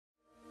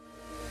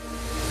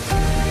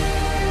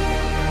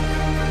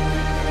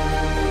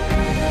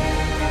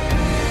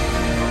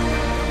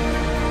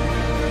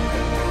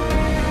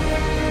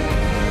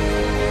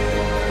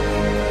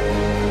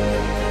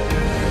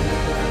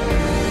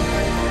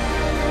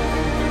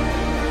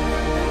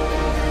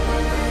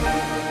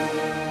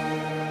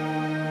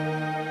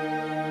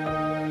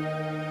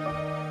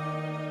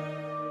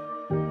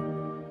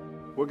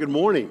good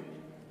morning.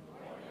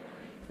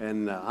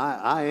 And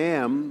I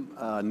am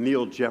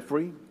Neil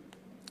Jeffrey,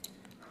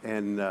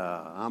 and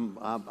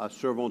I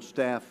serve on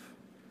staff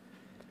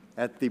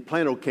at the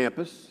Plano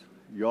campus,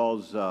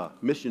 y'all's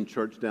mission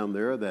church down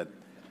there that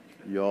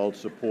y'all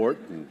support,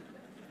 and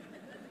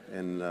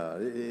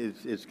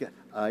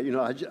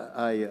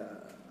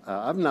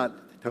I've not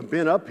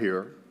been up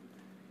here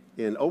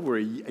in over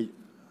I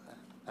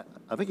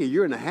think a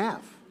year and a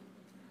half.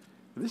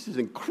 This is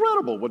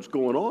incredible what's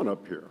going on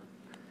up here,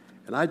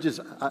 and I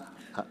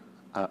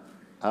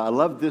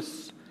love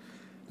this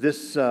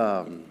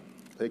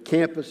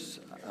campus.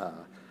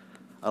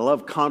 I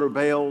love Connor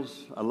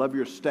Bales. I love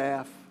your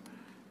staff,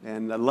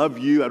 and I love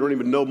you. I don't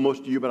even know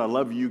most of you, but I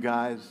love you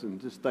guys,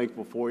 and just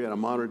thankful for you. And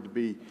I'm honored to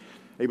be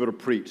able to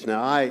preach.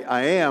 Now,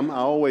 I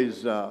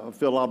always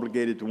feel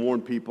obligated to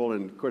warn people,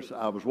 and of course,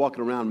 I was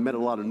walking around and met a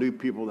lot of new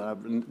people that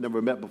I've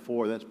never met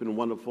before. That's been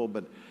wonderful,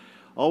 but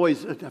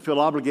always I feel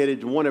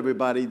obligated to warn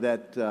everybody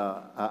that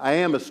I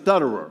am a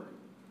stutterer,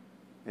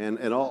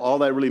 and all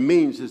that really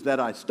means is that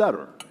I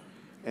stutter.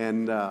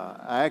 And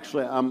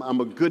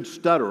I'm a good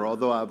stutterer,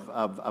 although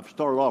I've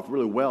started off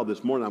really well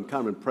this morning. I'm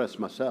kind of impressed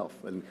myself,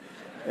 and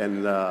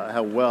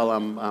how well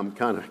I'm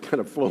kind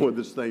of flowing with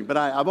this thing. But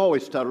I've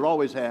always stuttered,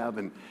 always have,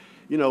 and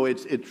you know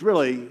it's in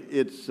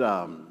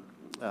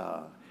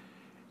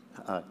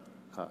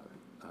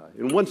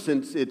one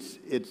sense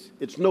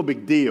it's no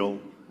big deal.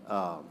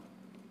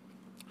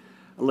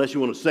 Unless you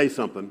want to say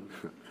something.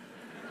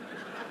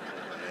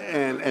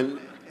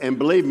 and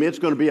believe me, it's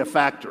going to be a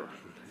factor.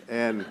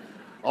 And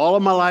all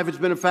of my life it's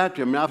been a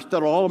factor. I mean, I've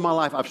stuttered all of my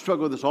life. I've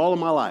struggled with this all of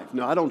my life.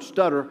 Now, I don't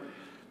stutter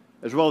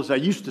as well as I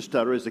used to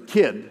stutter as a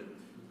kid.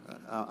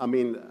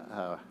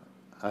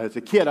 As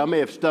a kid, I may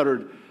have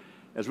stuttered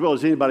as well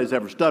as anybody's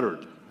ever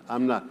stuttered.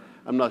 I'm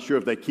not sure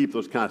if they keep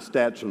those kind of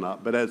stats or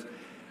not. But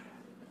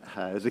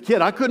as a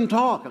kid, I couldn't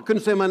talk. I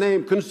couldn't say my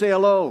name. Couldn't say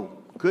hello.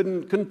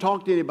 Couldn't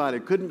talk to anybody.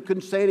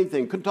 Couldn't say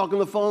anything. Couldn't talk on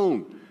the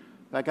phone.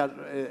 In fact,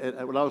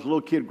 when I was a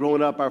little kid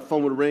growing up, our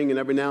phone would ring, and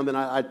every now and then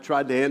I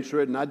tried to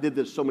answer it, and I did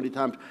this so many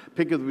times.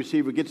 Pick up the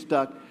receiver, get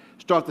stuck,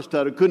 start the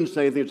stutter. Couldn't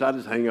say anything, so I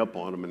just hang up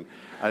on them.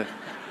 And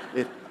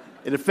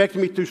it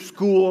affected me through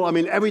school. I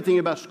mean, everything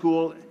about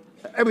school,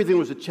 everything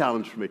was a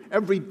challenge for me.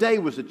 Every day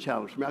was a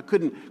challenge for me. I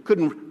couldn't.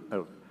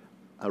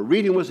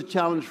 Reading was a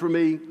challenge for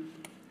me.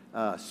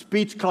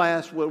 Speech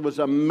class was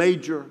a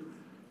major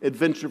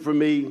adventure for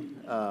me.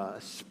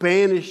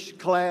 Spanish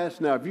class.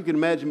 Now, if you can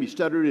imagine me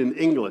stuttering in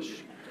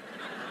English,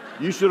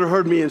 you should have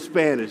heard me in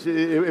Spanish.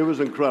 It was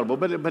incredible.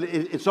 But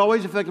it's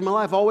always affected my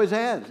life, always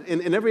has,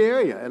 in every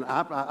area. And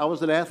I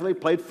was an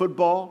athlete, played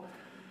football,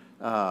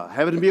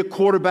 having to be a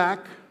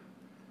quarterback.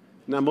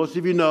 Now, most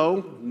of you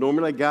know,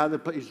 normally a guy that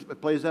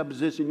plays that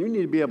position, you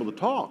need to be able to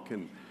talk.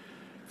 And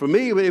for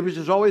me, it was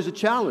just always a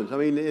challenge. I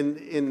mean,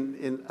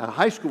 in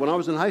high school, when I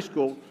was in high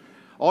school,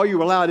 all you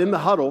were allowed in the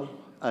huddle,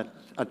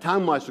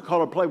 time-wise to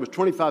call a play was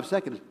 25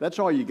 seconds. That's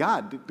all you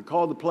got, to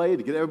call the play,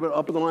 to get everybody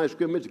up in the line of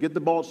scrimmage, to get the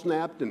ball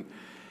snapped. And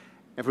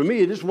for me,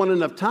 it just wasn't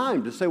enough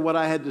time to say what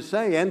I had to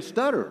say and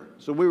stutter.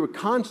 So we were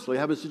constantly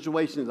having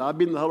situations. I'd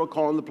be in the huddle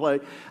calling the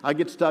play. I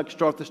get stuck,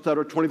 start the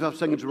stutter, 25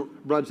 seconds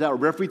runs out,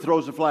 referee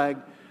throws the flag,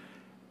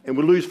 and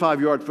we lose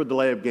 5 yards for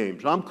delay of game.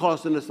 So I'm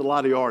costing us a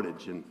lot of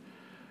yardage. And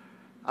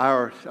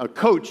our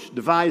coach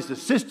devised a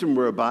system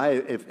whereby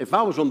if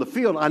I was on the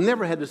field, I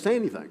never had to say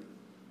anything.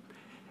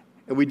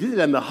 And we did it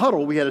in the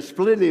huddle. We had a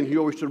split in. He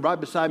always stood right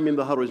beside me in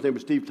the huddle. His name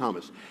was Steve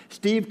Thomas.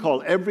 Steve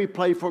called every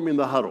play for me in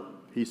the huddle.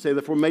 He'd say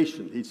the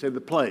formation. He'd say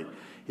the play.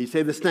 He'd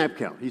say the snap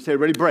count. He'd say,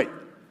 ready, break.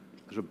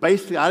 So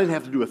basically, I didn't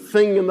have to do a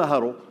thing in the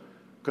huddle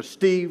because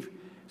Steve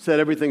said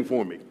everything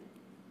for me.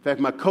 In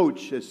fact, my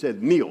coach had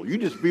said, Neil, you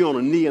just be on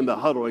a knee in the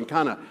huddle and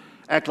kind of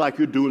act like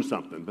you're doing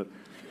something.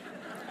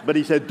 But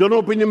he said, don't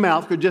open your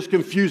mouth because it just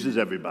confuses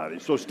everybody.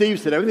 So Steve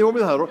said everything over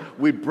the huddle.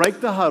 We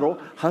break the huddle,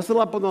 hustle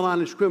up on the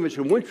line of scrimmage,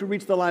 and once we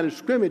reached the line of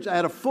scrimmage, I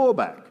had a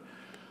fullback.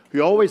 He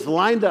always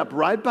lined up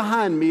right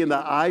behind me in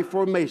the I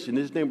formation.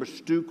 His name was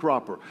Stu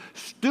Cropper.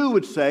 Stu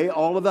would say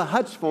all of the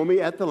huts for me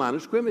at the line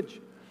of scrimmage.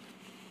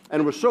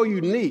 And it was so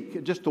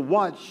unique just to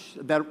watch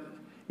that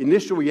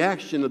initial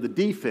reaction of the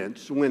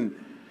defense when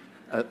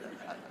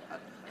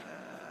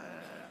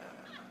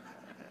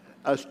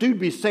Stu'd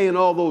be saying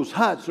all those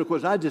huts, and of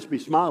course, I'd just be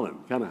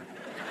smiling, kind of.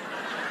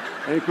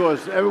 And of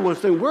course, everyone's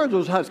saying, where are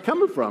those huts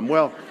coming from?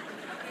 Well,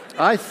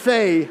 I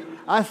say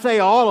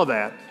all of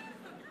that,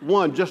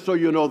 one, just so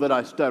you know that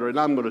I stutter, and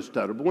I'm going to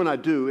stutter. But when I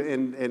do,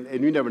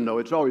 and you never know,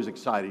 it's always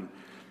exciting.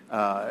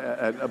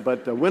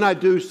 But when I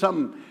do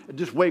something,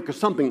 just wait, because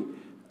something,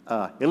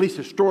 at least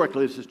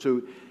historically, this is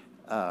true,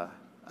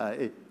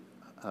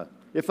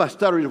 if I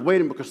stutter, just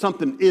waiting because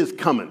something is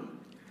coming.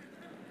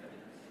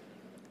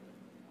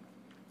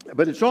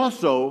 But it's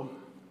also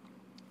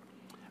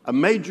a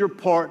major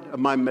part of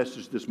my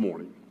message this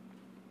morning.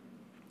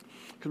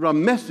 Because my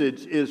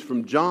message is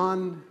from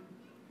John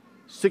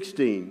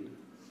 16,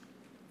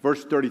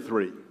 verse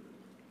 33. And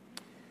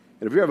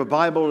if you have a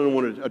Bible and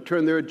want to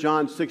turn there,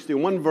 John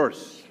 16, one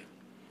verse.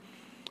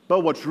 But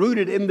what's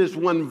rooted in this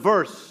one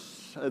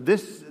verse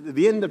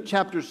The end of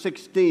chapter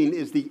 16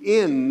 is the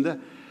end.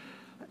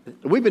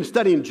 We've been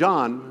studying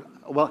John.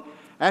 Well,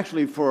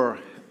 actually, for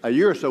a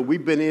year or so,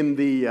 we've been in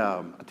the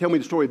Tell Me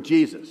the Story of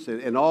Jesus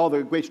and all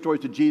the great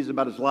stories of Jesus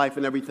about his life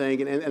and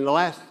everything. And in the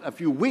last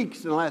few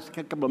weeks, in the last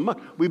couple of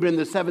months, we've been in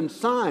the 7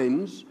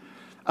 signs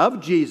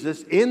of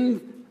Jesus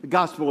in the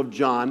Gospel of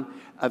John,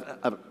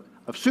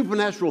 of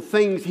supernatural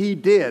things he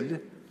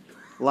did,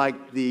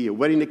 like the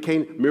wedding at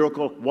Cana,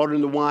 miracle, water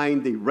in the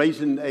wine, the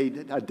raising a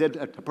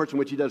person,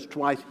 which he does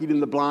twice, healing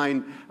the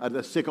blind,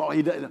 the sick.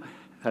 He did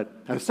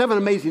 7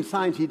 amazing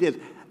signs he did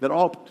that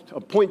all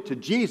point to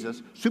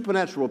Jesus,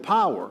 supernatural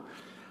power.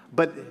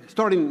 But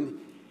starting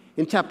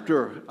in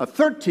chapter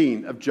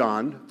 13 of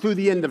John through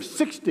the end of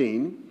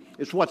 16,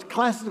 it's what's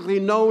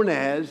classically known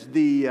as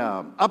the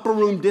upper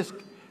room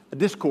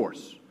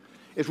discourse.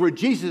 It's where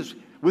Jesus,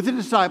 with the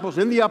disciples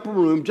in the upper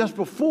room just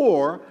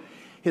before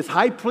his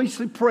high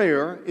priestly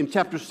prayer in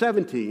chapter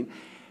 17.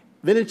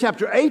 Then in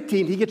chapter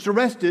 18, he gets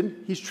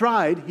arrested, he's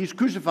tried, he's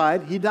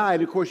crucified, he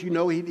died. Of course, you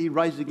know he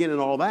rises again and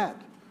all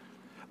that.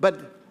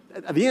 But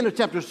at the end of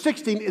chapter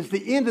 16 is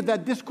the end of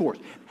that discourse.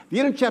 The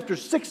end of chapter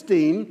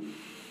 16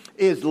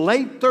 is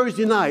late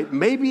Thursday night,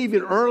 maybe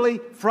even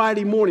early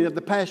Friday morning of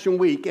the Passion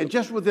Week, and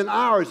just within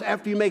hours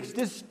after he makes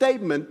this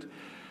statement,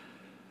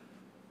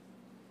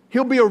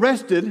 he'll be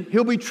arrested,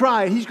 he'll be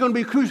tried, he's going to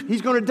be crucified,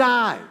 he's going to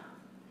die.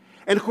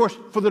 And of course,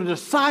 for the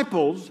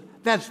disciples,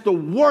 that's the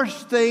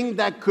worst thing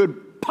that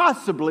could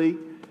possibly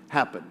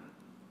happen.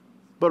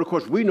 But of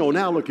course, we know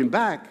now, looking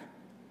back,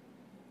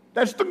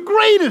 that's the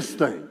greatest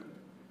thing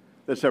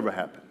that's ever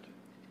happened.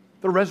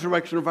 The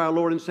resurrection of our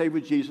Lord and Savior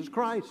Jesus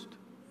Christ.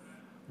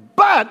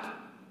 But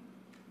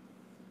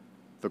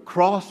the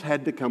cross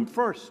had to come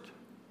first,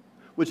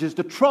 which is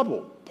the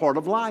trouble part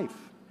of life.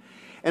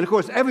 And of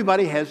course,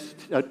 everybody has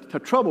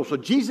trouble. So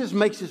Jesus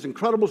makes this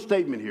incredible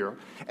statement here.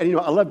 And you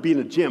know, I love being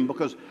a gym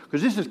because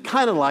this is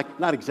kind of like,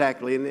 not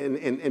exactly,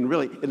 and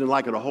really isn't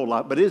like it a whole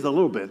lot, but it is a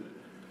little bit,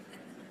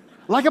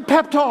 like a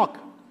pep talk.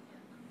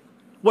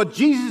 What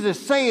Jesus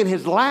is saying,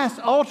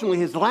 ultimately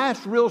his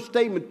last real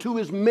statement to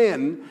his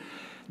men,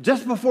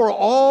 just before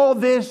all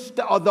this,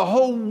 the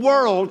whole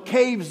world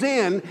caves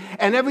in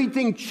and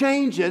everything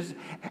changes,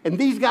 and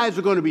these guys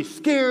are going to be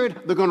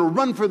scared. They're going to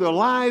run for their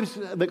lives.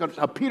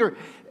 Peter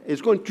is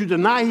going to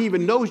deny he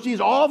even knows Jesus.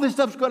 All this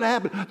stuff's going to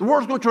happen. The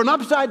world's going to turn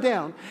upside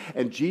down.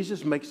 And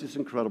Jesus makes this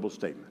incredible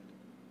statement.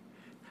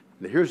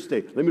 Now, here's the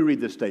statement. Let me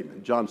read this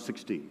statement. John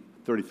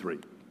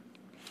 16:33.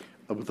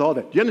 With all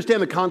that, do you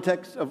understand the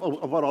context of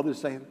what all this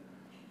is saying?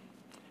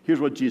 Here's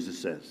what Jesus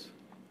says.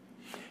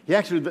 He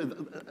actually,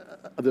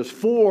 there's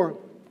 4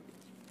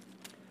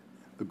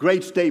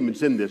 great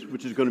statements in this,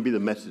 which is going to be the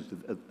message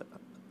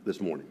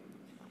this morning.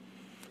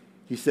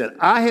 He said,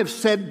 I have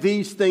said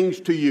these things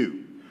to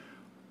you,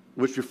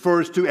 which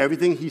refers to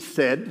everything he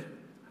said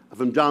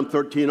from John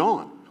 13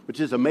 on,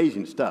 which is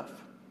amazing stuff.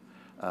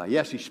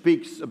 Yes, he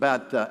speaks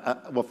about,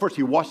 first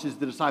he washes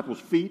the disciples'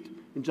 feet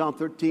in John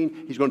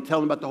 13. He's going to tell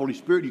them about the Holy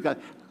Spirit.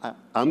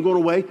 I'm going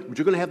away, but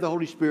you're going to have the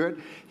Holy Spirit.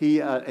 He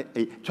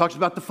talks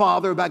about the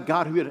Father, about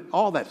God,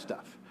 all that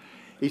stuff.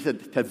 He said,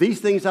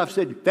 these things I've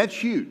said, that's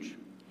huge.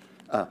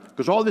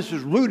 Because all this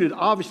is rooted,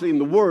 obviously, in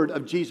the Word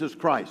of Jesus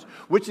Christ,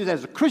 which is,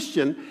 as a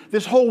Christian,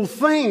 this whole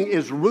thing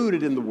is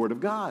rooted in the Word of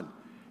God.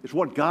 It's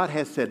what God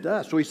has said to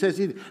us. So he says,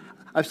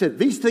 I've said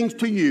these things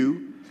to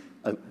you,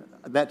 and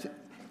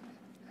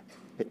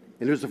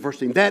here's the first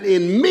thing, that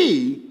in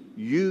me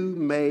you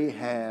may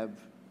have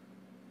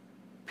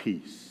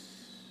peace.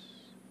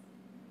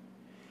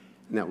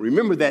 Now,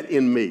 remember that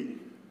in me,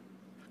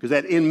 because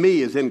that in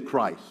me is in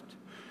Christ.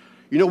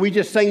 You know, we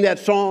just sang that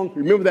song.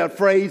 Remember that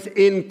phrase,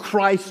 in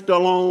Christ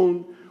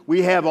alone.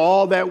 We have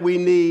all that we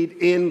need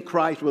in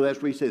Christ. Well,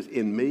 that's what he says,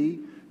 in me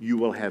you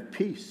will have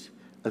peace.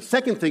 The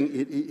second thing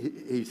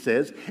he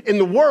says, in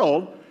the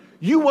world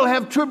you will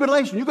have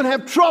tribulation. You're going to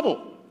have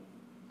trouble.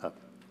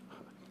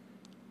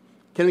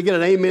 Can I get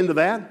an amen to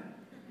that?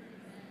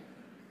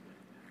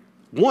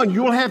 1,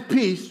 you will have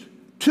peace.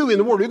 2, in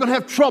the world, you're going to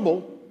have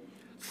trouble.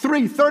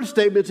 3, third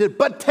statement says,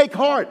 but take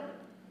heart.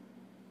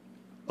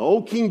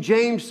 Old King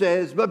James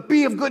says, but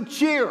be of good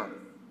cheer.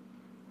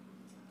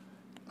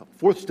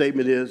 4th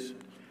statement is,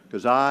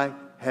 because I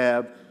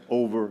have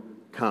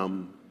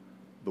overcome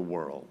the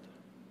world.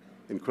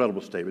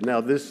 Incredible statement. Now,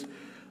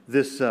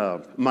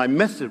 my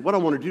message, what I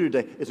want to do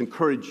today is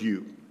encourage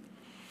you.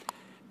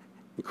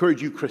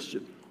 Encourage you,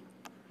 Christian.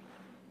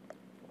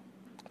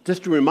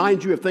 Just to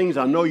remind you of things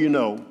I know you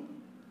know,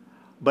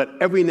 but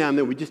every now and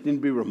then we just need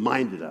to be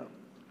reminded of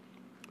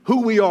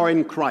who we are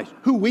in Christ.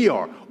 Who we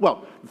are.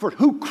 Well, first,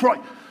 who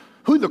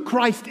the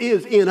Christ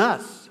is in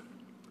us,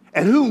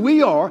 and who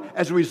we are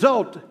as a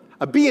result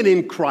of being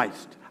in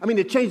Christ. I mean,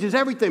 it changes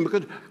everything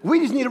because we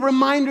just need a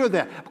reminder of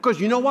that.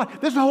 Because you know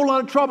what? There's a whole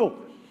lot of trouble.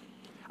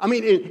 I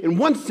mean, in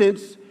one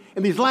sense,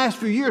 in these last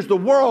few years, the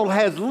world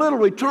has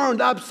literally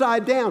turned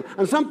upside down.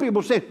 And some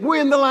people say,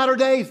 we're in the latter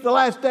days, the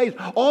last days.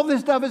 All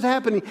this stuff is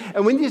happening.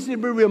 And we just need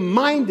to be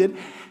reminded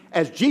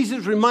as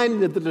Jesus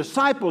reminded the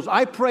disciples,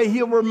 I pray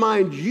he'll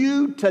remind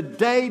you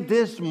today,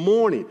 this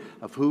morning,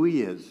 of who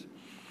he is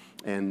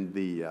and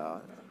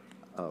the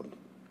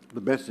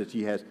message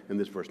he has in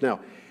this verse. Now,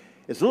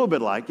 it's a little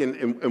bit like,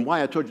 and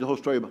why I told you the whole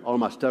story about all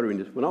my stuttering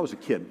is when I was a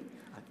kid,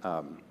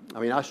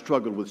 I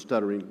struggled with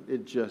stuttering.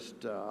 It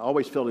just, I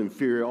always felt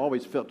inferior,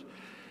 always felt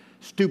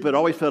stupid,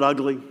 always felt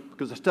ugly,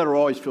 because a stutterer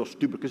always feels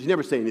stupid because you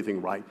never say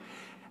anything right.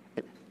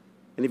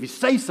 And if you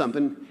say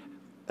something,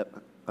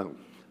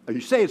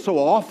 you say it so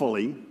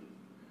awfully,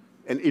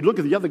 and you look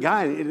at the other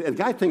guy, and the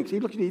guy thinks, he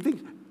looks at you, he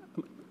thinks,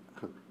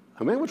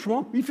 oh, man, what's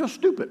wrong? You feel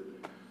stupid.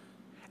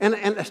 And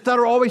a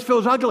stutterer always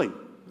feels ugly.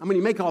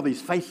 You make all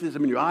these faces.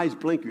 Your eyes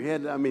blink, your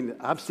head.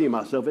 I've seen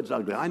myself. It's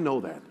ugly. I know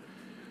that.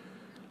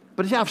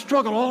 But see, I've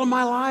struggled all of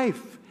my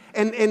life.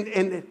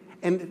 And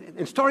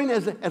starting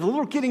as a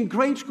little kid in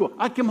grade school,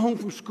 I'd come home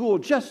from school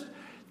just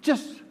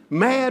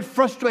mad,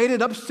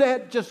 frustrated,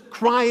 upset, just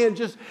crying,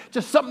 just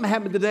something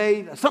happened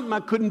today, something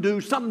I couldn't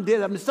do, something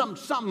did,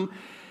 something.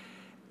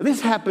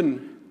 This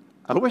happened.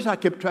 I wish I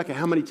kept track of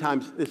how many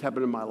times this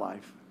happened in my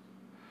life.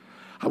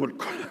 I would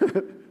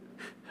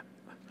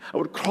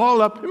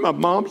crawl up in my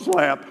mom's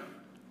lap.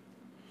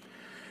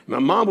 My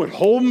mom would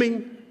hold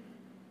me,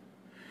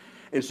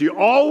 and she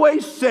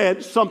always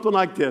said something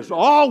like this,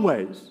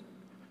 always.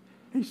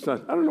 Hey,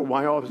 son, I don't know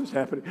why all this is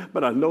happening,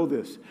 but I know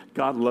this.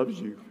 God loves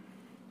you.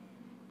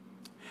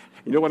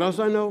 You know what else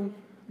I know?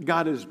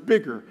 God is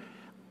bigger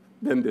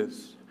than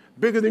this.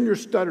 Bigger than your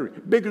stuttering.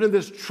 Bigger than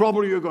this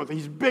trouble you're going through.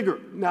 He's bigger.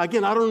 Now,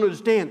 again, I don't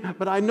understand,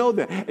 but I know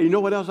that. And you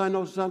know what else I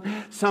know,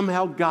 son?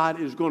 Somehow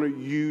God is going to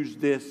use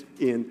this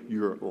in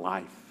your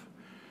life.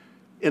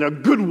 In a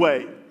good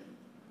way.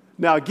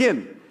 Now,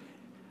 again,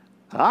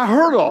 I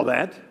heard all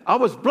that. I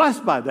was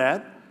blessed by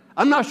that.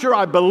 I'm not sure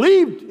I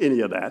believed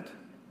any of that.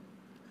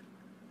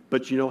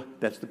 But,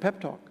 that's the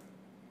pep talk.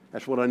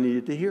 That's what I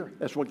needed to hear.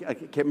 That's what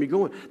kept me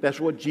going. That's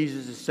what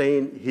Jesus is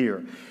saying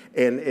here.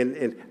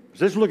 And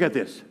let's look at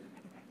this.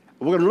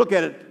 We're going to look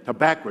at it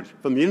backwards,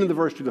 from the end of the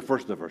verse to the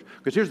first of the verse.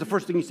 Because here's the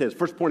first thing he says.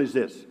 First point is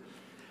this.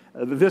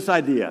 This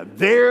idea.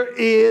 There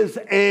is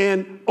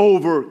an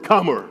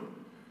overcomer.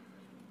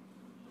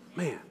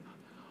 Man.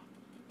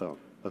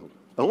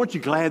 Aren't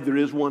you glad there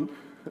is one?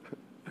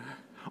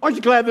 Aren't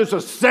you glad there's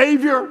a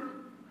Savior?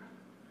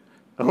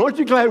 Aren't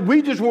you glad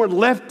we just weren't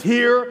left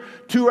here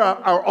to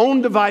our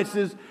own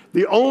devices,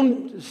 the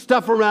own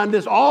stuff around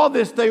us, all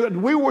this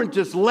thing? We weren't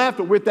just left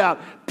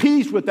without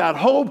peace, without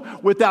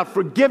hope, without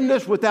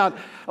forgiveness, without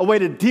a way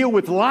to deal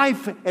with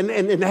life and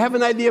have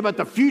an idea about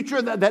the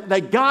future,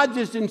 that God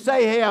just didn't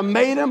say, hey, I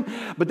made them,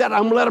 but that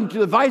I'm going to let them to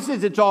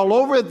devices. It's all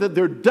over. That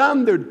they're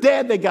done. They're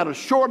dead. They got a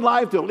short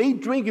life. They'll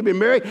eat, drink, and be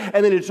merry,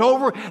 and then it's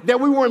over.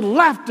 That we weren't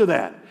left to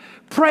that.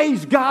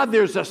 Praise God,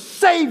 there's a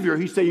Savior.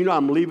 He said,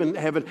 I'm leaving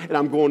heaven and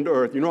I'm going to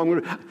earth.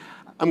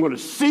 I'm going to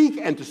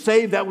seek and to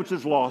save that which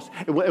is lost.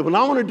 And what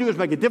I want to do is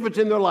make a difference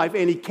in their life.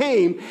 And he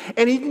came,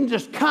 and he didn't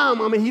just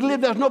come. He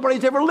lived as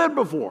nobody's ever lived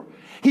before.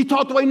 He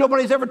taught the way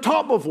nobody's ever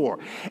taught before.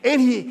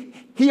 And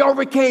he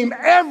overcame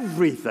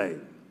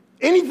everything.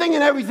 Anything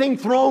and everything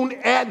thrown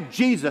at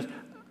Jesus.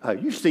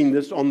 You've seen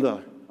this on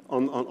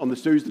the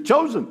series The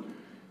Chosen.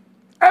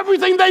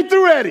 Everything they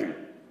threw at him,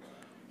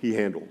 he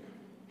handled.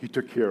 He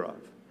took care of.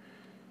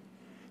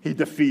 He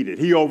defeated.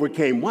 He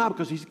overcame. Why?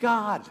 Because he's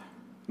God.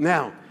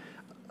 Now,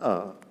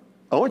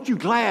 aren't you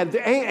glad?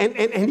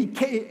 And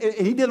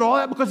he did all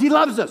that because he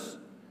loves us.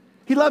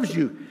 He loves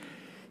you.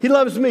 He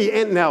loves me.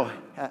 And now,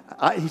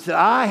 he said,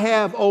 I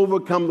have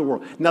overcome the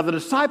world. Now, the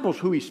disciples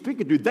who he's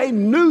speaking to, they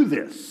knew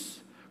this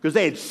because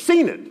they had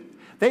seen it.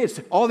 They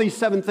had all these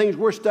 7 things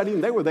we're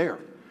studying. They were there.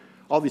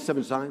 All these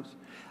 7 signs.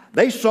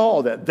 They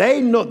saw that.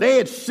 They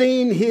had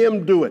seen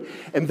him do it.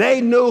 And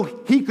they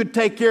knew he could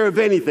take care of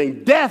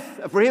anything.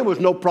 Death, for him, was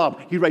no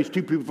problem. He raised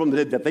 2 people from the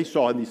dead that they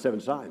saw in these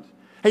 7 signs.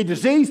 Hey,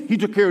 disease, he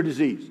took care of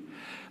disease.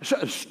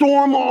 A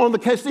storm on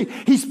the sea,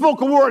 he spoke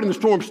a word and the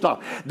storm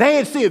stopped. They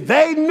had seen it.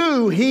 They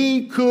knew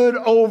he could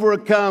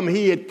overcome.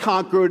 He had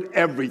conquered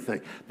everything.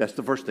 That's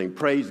the first thing.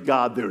 Praise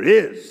God, there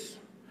is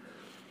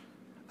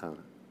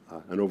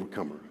an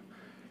overcomer.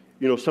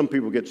 Some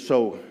people get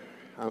so,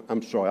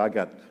 I'm sorry, I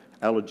got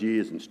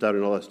allergies and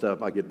stuttering and all that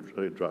stuff. I get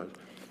really dry.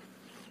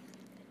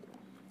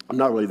 I'm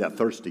not really that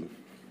thirsty.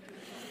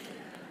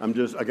 I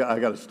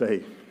got to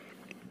stay.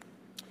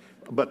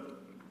 But,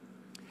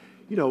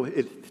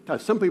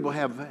 some people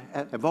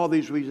have all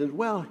these reasons.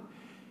 Well,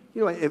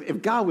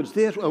 if God was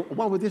this,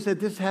 why would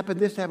this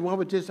happen, why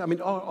would this,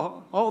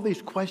 all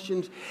these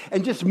questions,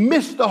 and just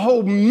miss the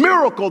whole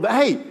miracle that,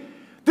 hey,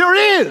 there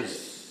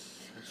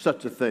is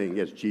such a thing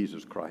as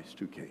Jesus Christ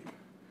who came.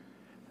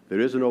 There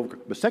is an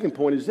overcome. The second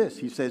point is this.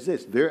 He says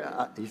this.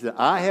 He said,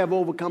 I have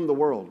overcome the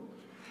world.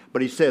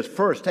 But he says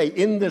first, hey,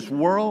 in this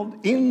world,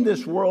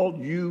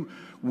 you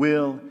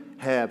will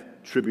have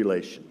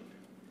tribulation.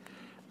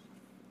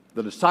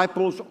 The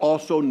disciples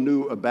also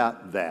knew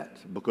about that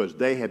because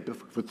they had,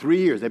 for 3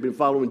 years, they've been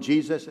following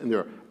Jesus, and there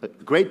are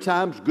great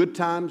times, good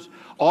times,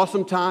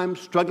 awesome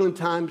times, struggling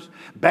times,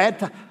 bad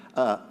times,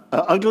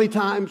 ugly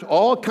times,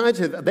 all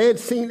kinds of, they had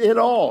seen it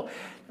all.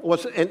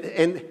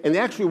 And the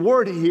actual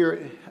word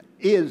here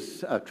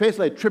is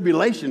translated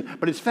tribulation,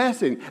 but it's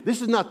fascinating.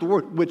 This is not the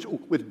word which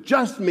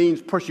just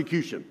means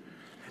persecution.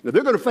 Now,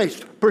 they're going to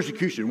face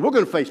persecution. We're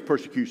going to face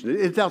persecution.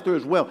 It's out there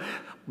as well.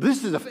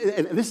 This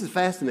is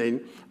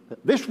fascinating.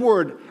 This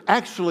word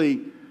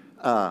actually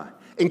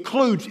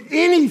includes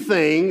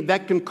anything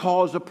that can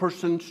cause a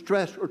person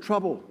stress or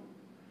trouble.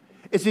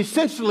 It's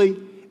essentially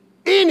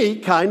any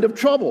kind of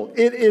trouble.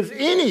 It's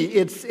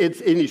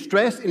any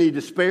stress, any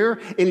despair,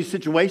 any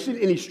situation,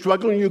 any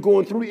struggling you're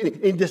going through,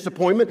 any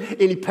disappointment,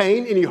 any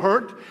pain, any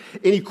hurt,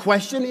 any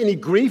question, any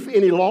grief,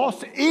 any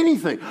loss,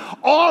 anything.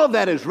 All of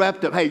that is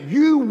wrapped up. Hey,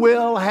 you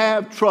will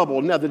have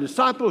trouble. Now, the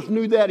disciples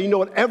knew that. You know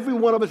what? Every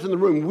one of us in the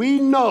room, we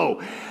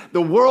know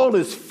the world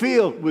is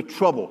filled with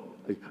trouble.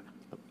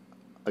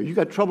 You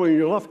got trouble in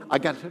your life? I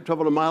got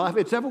trouble in my life.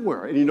 It's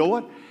everywhere. And you know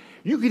what?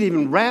 You could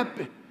even wrap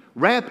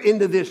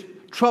into this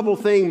trouble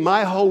thing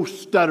my whole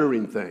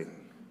stuttering thing.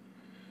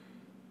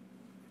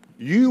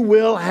 You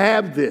will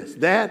have this.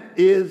 That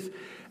is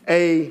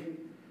a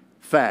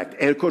fact.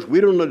 And of course, we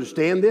don't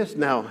understand this.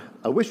 Now,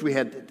 I wish we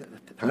had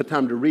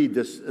time to read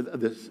this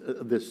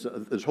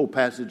whole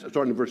passage,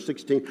 starting in verse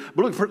 16.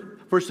 But look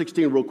at verse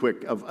 16 real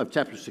quick of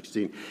chapter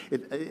 16.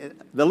 The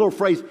little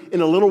phrase, in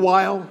a little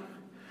while,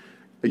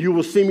 you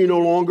will see me no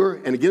longer,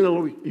 and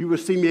again, you will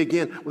see me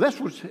again. Well, that's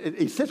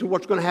essentially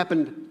what's going to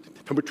happen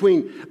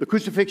between the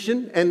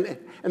crucifixion and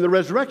the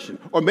resurrection.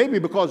 Or maybe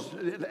because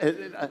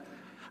a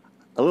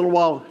little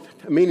while,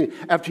 meaning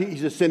after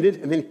he's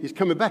ascended and then he's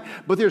coming back.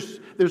 But there's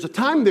a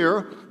time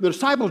there the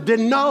disciples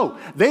didn't know.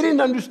 They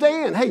didn't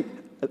understand. Hey,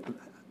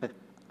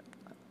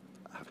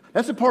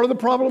 that's a part of the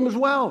problem as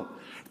well.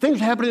 Things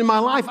happening in my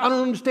life, I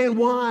don't understand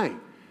why.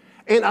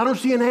 And I don't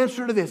see an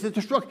answer to this. It's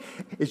a struggle.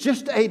 It's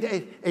just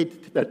a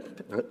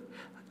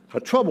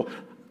trouble.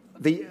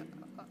 The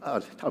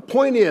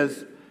point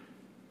is,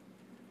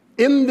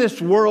 in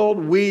this world,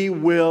 we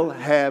will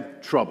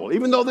have trouble.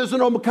 Even though there's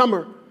an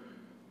overcomer.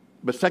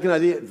 But second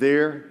idea,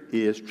 there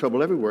is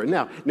trouble everywhere.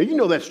 Now you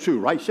know that's true,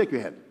 right? Shake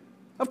your head.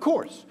 Of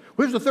course.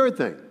 Here's the third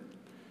thing.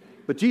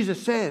 But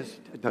Jesus says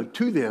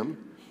to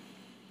them,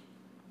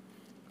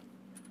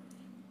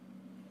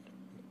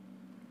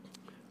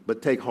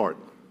 but take heart.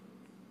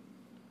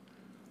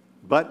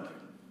 But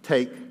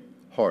take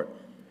heart.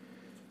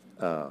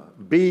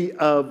 Be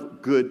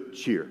of good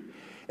cheer.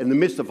 In the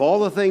midst of all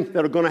the things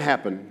that are going to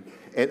happen,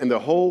 and the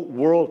whole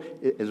world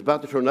is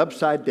about to turn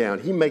upside down,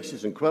 he makes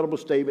this incredible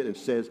statement and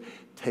says,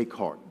 take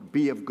heart.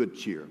 Be of good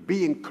cheer.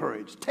 Be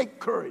encouraged. Take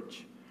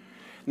courage.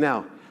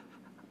 Now,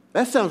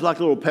 that sounds like a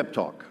little pep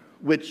talk,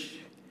 which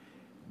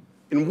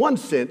in one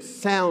sense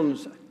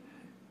sounds,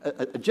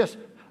 just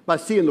by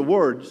seeing the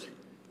words,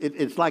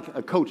 it's like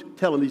a coach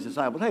telling these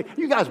disciples, hey,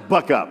 you guys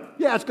buck up.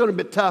 Yeah, it's going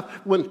to be tough.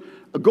 When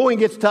going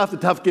gets tough, the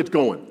tough gets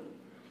going.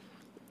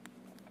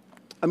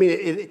 I mean,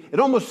 it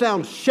almost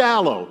sounds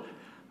shallow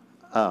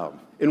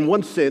in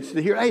one sense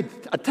to hear, hey,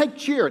 take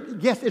cheer.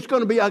 Yes, it's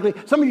going to be ugly.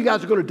 Some of you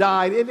guys are going to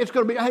die. It's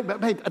going to be,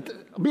 hey,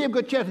 be of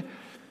good cheer.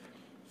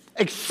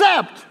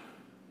 Except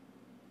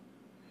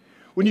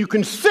when you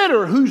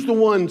consider who's the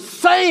one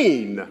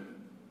saying,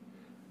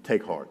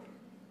 take heart.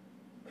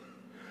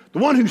 The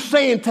one who's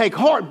saying, take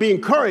heart, be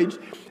encouraged,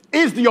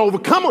 is the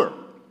overcomer.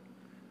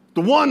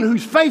 The one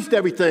who's faced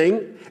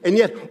everything and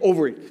yet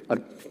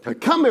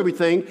overcome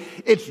everything.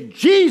 It's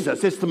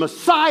Jesus. It's the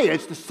Messiah.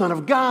 It's the Son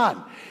of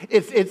God.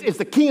 It's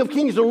the King of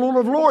Kings and Lord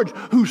of Lords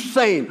who's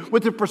saying,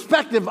 with the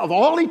perspective of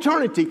all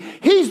eternity,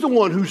 he's the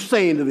one who's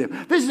saying to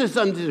them. This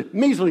is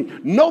measly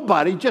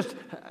nobody, just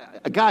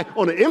a guy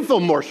on an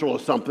infomercial or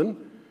something.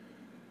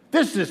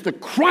 This is the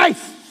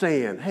Christ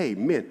saying, hey,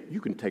 men,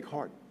 you can take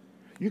heart.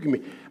 You can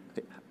be...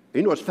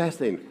 You know what's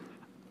fascinating?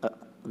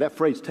 That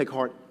phrase, take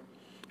heart,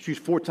 it's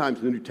used 4 times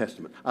in the New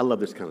Testament. I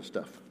love this kind of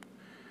stuff.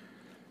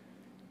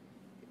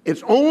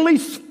 It's only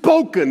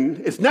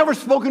spoken, it's never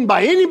spoken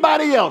by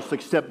anybody else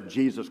except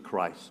Jesus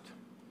Christ.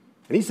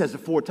 And he says it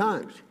 4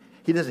 times.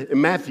 He does it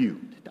in Matthew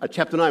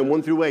chapter 9,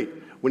 1 through 8,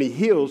 when he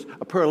heals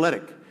a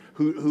paralytic.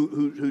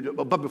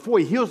 But before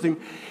he heals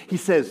him, he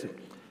says,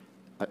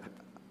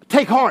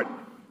 take heart,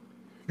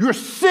 your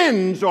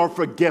sins are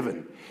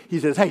forgiven. He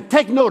says, hey,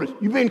 take notice.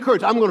 You be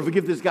encouraged. I'm going to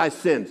forgive this guy's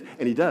sins.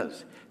 And he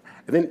does.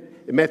 And then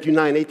in Matthew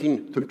 9,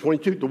 18 through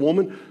 22, the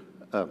woman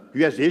who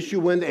has the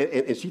issue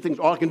and she thinks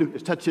all I can do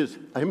is touch the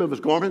hem of his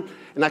garment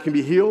and I can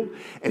be healed.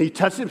 And he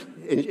touches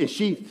and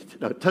she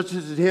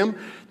touches him.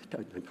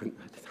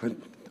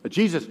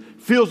 Jesus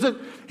feels it.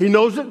 He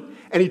knows it.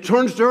 And he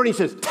turns to her and he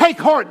says, take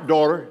heart,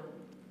 daughter.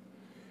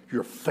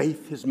 Your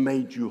faith has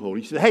made you whole.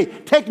 He said, hey,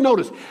 take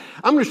notice.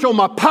 I'm going to show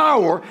my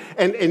power,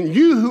 and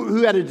you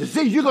who had a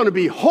disease, you're going to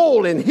be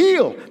whole and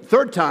healed. The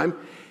third time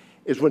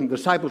is when the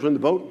disciples are in the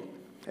boat,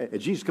 and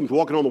Jesus comes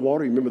walking on the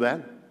water. You remember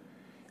that?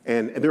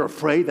 And they're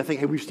afraid. They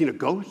think, hey, we've seen a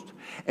ghost.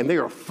 And they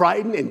are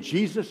frightened, and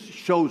Jesus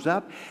shows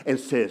up and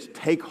says,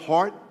 take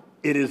heart,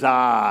 it is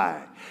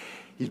I.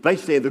 He's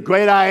basically saying, the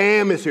great I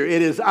am is here.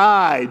 It is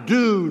I.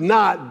 Do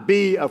not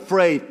be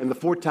afraid. And the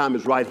fourth time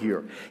is right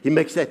here. He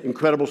makes that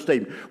incredible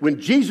statement. When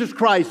Jesus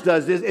Christ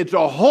does this, it's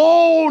a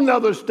whole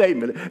nother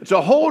statement. It's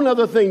a whole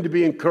nother thing to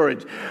be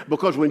encouraged.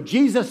 Because when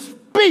Jesus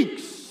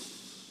speaks,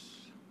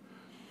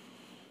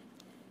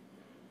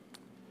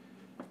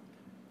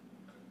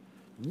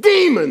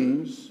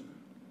 demons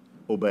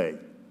obey.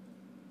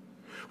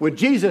 When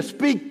Jesus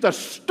speaks, the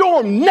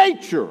storm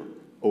nature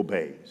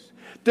obeys.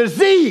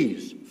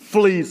 Disease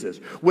flees us.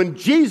 When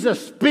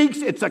Jesus speaks,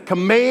 it's a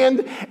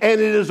command and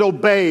it is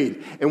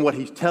obeyed. And what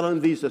he's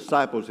telling these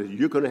disciples is,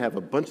 you're going to have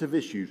a bunch of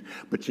issues,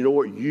 but you know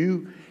what?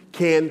 You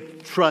can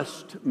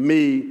trust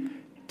me.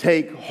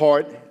 Take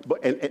heart.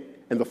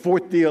 And the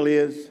fourth deal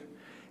is,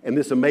 and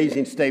this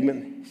amazing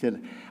statement, he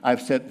said,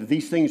 I've said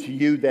these things to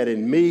you that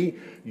in me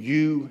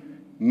you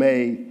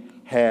may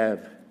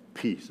have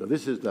peace. So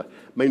this is the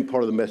main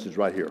part of the message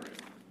right here.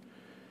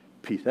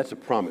 Peace. That's a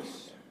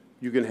promise.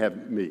 You can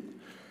have me.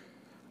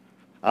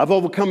 I've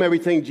overcome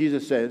everything,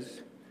 Jesus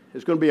says.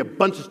 There's going to be a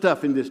bunch of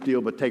stuff in this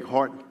deal, but take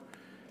heart.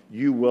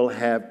 You will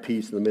have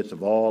peace in the midst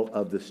of all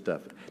of this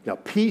stuff. Now,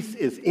 peace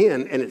is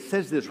in, and it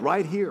says this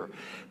right here.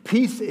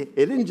 Peace, it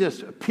isn't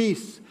just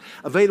peace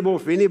available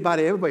for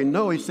anybody, everybody.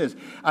 No, he says,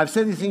 I've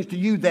said these things to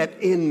you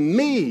that in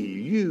me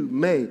you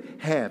may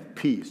have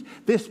peace.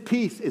 This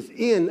peace is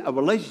in a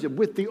relationship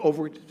with the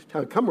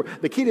overcomer.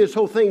 The key to this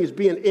whole thing is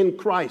being in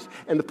Christ.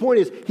 And the point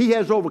is, he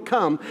has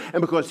overcome, and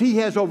because he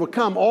has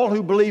overcome, all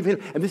who believe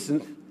him, and this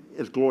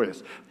is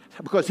glorious,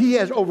 because he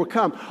has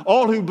overcome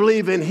all who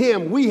believe in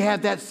him, we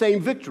have that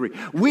same victory.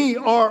 We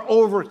are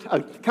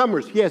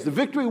overcomers. He has the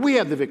victory. We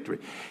have the victory.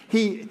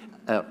 Is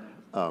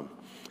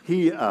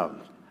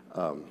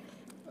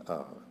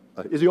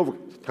the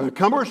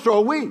overcomer? So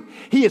are we.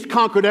 He has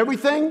conquered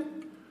everything.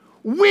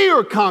 We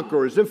are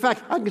conquerors. In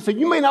fact, I can say,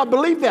 you may not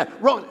believe that.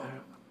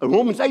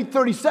 Romans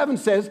 8:37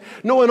 says,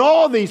 knowing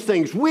all these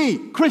things, we,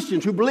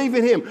 Christians who believe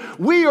in him,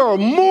 we are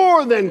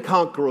more than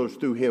conquerors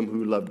through him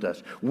who loved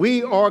us.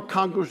 We are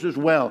conquerors as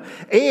well.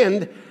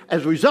 And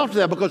as a result of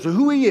that, because of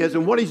who he is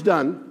and what he's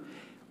done,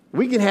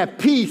 we can have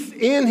peace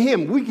in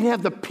him. We can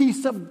have the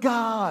peace of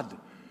God.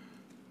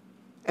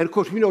 And of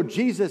course, we know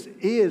Jesus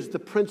is the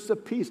Prince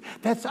of Peace.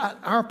 That's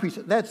our peace.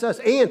 That's us.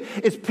 And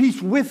it's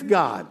peace with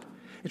God.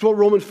 It's what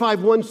Romans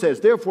 5:1 says.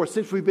 Therefore,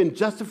 since we've been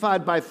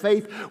justified by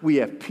faith, we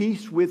have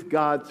peace with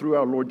God through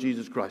our Lord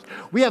Jesus Christ.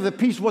 We have the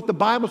peace, what the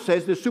Bible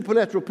says, the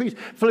supernatural peace.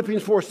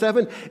 Philippians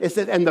 4:7, it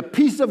says, and the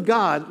peace of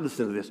God,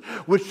 listen to this,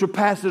 which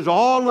surpasses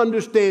all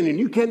understanding.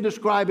 You can't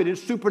describe it.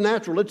 It's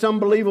supernatural. It's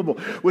unbelievable.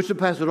 Which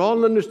surpasses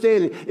all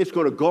understanding. It's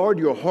going to guard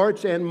your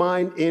hearts and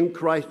mind in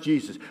Christ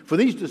Jesus. For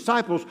these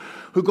disciples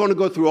who are going to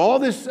go through all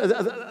this,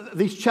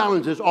 these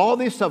challenges, all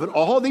this stuff, and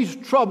all these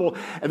trouble,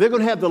 and they're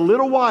going to have the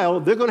little while,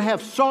 they're going to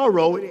have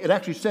sorrow. It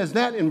actually says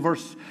that in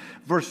verse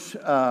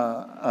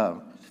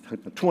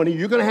 20.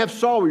 You're going to have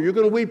sorrow. You're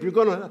going to weep. You're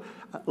going to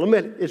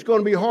lament. It's going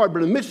to be hard.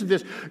 But in the midst of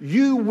this,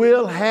 you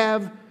will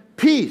have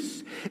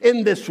peace.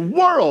 In this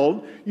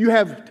world, you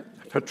have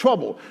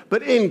trouble.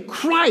 But in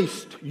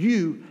Christ,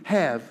 you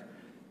have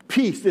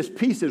peace. This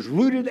peace is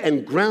rooted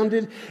and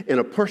grounded in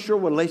a personal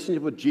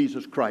relationship with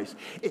Jesus Christ.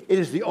 It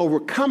is the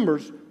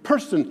overcomer's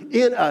person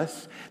in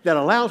us that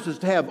allows us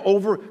to have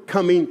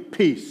overcoming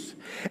peace.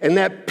 And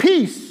that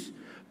peace,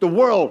 the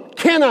world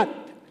cannot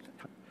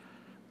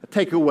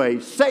take away.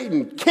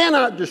 Satan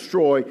cannot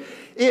destroy.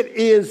 It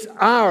is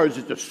ours.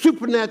 It's a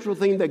supernatural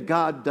thing that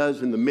God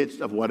does in the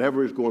midst of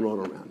whatever is going on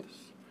around us.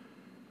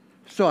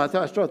 So I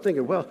started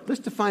thinking, well, let's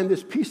define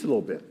this peace a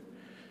little bit.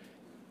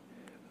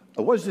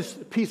 What does this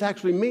peace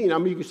actually mean? I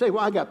mean, you can say,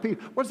 well, I got peace.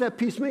 What does that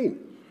peace mean?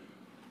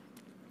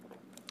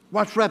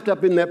 What's wrapped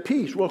up in that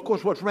peace? Well, of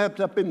course, what's wrapped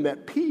up in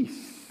that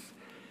peace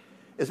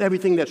is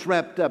everything that's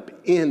wrapped up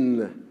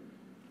in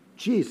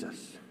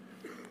Jesus.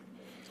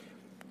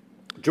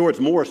 George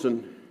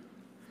Morrison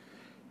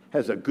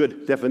has a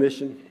good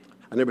definition.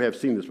 I never have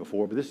seen this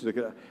before, but this is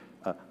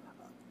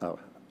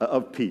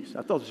of peace.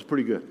 I thought this was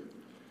pretty good.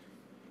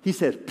 He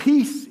says,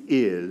 peace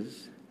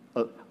is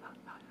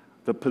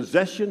the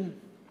possession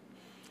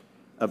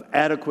of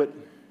adequate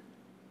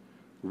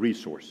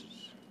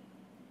resources,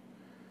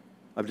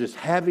 of just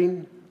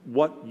having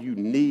what you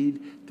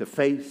need to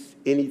face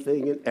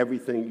anything and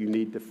everything you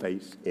need to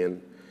face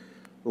in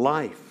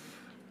life.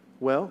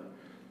 Well,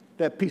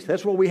 that peace,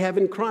 that's what we have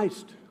in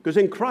Christ. Because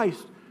in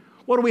Christ,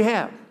 what do we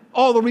have?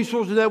 All the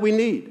resources that we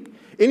need.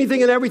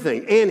 Anything and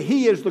everything. And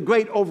he is the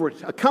great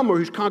overcomer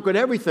who's conquered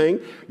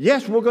everything.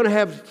 Yes, we're going to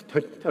have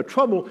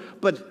trouble,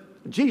 but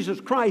Jesus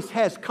Christ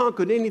has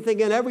conquered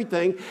anything and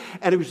everything.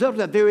 And as a result of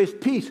that, there is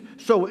peace.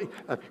 So,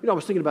 I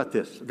was thinking about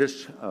this.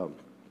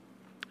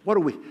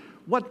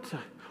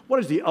 What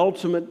is the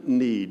ultimate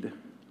need?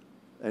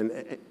 And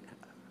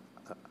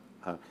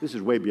this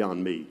is way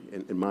beyond me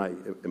in my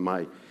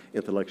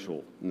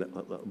intellectual,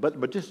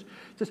 but just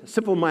a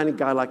simple-minded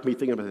guy like me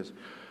thinking about this.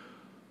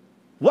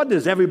 What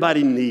does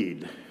everybody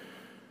need?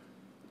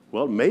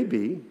 Well,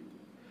 maybe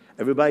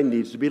everybody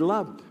needs to be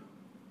loved.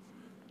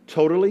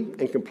 Totally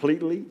and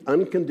completely,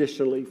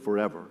 unconditionally,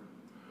 forever.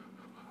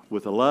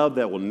 with a love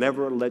that will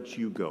never let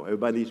you go.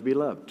 Everybody needs to be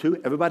loved.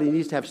 2, everybody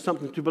needs to have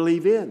something to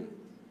believe in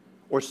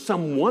or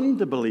someone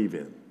to believe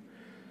in,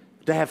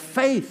 to have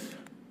faith,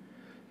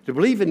 to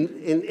believe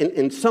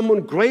in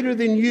someone greater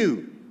than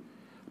you,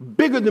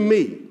 bigger than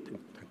me,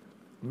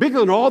 bigger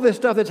than all this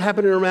stuff that's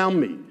happening around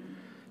me,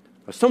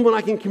 or someone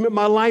I can commit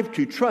my life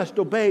to, trust,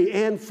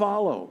 obey, and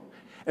follow.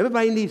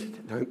 Everybody needs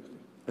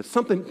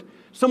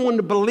someone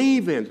to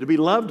believe in, to be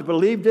loved,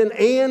 believed in,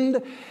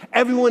 and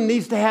everyone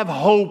needs to have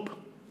hope.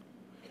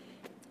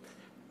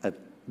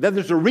 That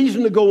there's a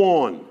reason to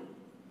go on.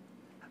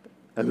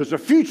 And there's a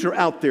future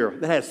out there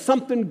that has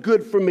something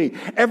good for me.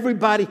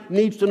 Everybody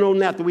needs to know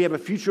that we have a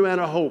future and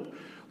a hope.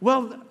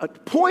 Well, the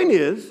point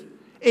is,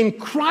 in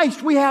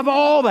Christ we have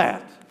all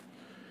that.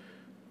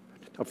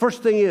 The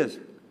first thing is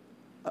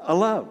a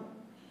love.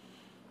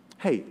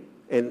 Hey,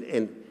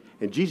 and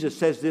Jesus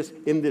says this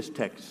in this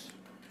text.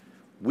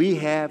 We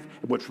have,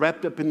 what's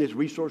wrapped up in this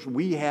resource,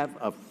 we have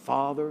a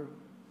Father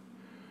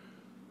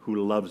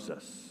who loves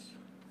us.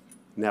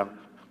 Now,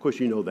 of course,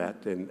 you know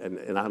that,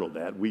 and I know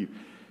that. We've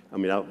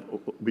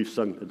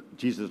sung,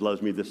 Jesus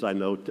loves me, this I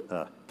know,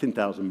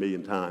 10,000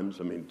 million times.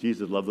 I mean,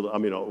 Jesus loved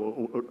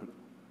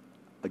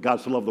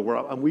God so loved the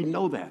world. And we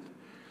know that.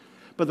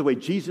 But the way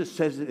Jesus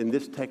says it in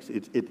this text,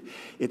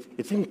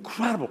 it's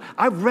incredible.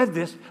 I've read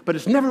this, but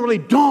it's never really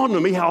dawned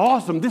on me how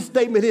awesome this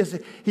statement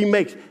is he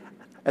makes.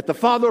 At the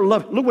Father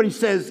love, look what he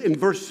says in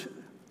verse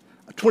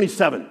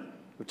 27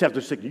 of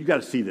chapter 6. You got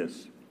to see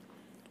this.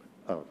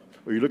 Are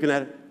you looking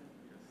at it?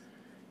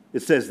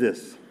 It says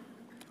this.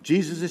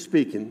 Jesus is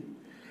speaking,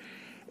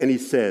 and he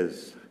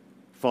says,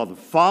 "For the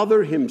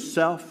Father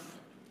himself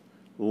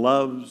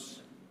loves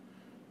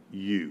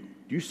you."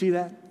 Do you see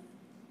that?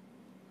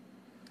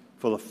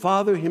 For the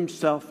Father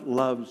himself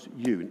loves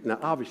you. Now,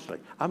 obviously,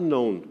 I've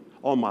known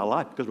all my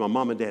life because my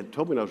mom and dad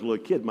told me when I was a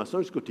little kid, my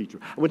Sunday school teacher.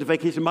 I went to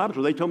Vacation Bible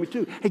School. They told me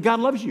too, hey,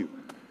 God loves you.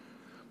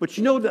 But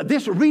you know,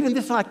 reading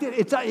this like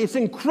this, it's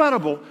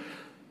incredible.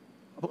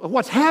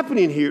 What's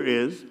happening here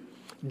is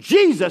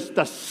Jesus,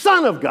 the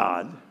Son of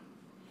God,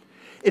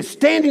 is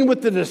standing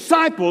with the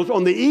disciples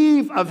on the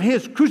eve of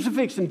his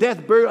crucifixion,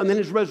 death, burial, and then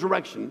his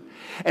resurrection.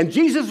 And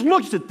Jesus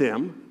looks at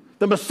them,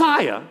 the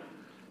Messiah,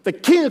 the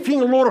King of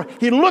Kings and Lord,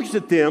 he looks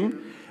at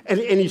them and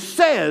he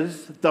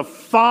says, the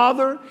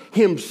Father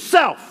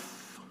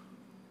himself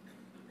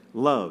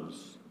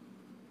loves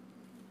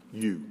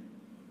you.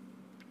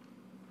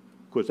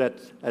 Of course,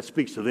 that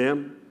speaks to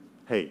them.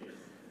 Hey,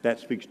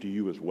 that speaks to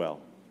you as well.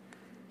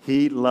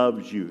 He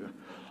loves you.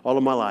 All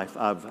of my life,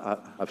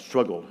 I've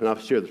struggled, and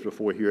I've shared this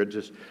before here,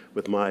 just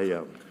with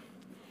my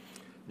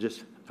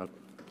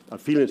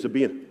feelings of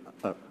being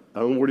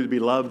unworthy to be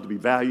loved, to be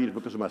valued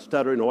because of my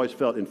stuttering. Always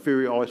felt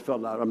inferior. Always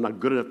felt like I'm not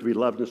good enough to be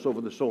loved, and so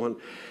forth and so on.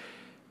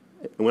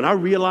 And when I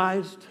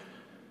realized,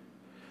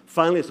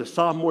 finally, as a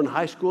sophomore in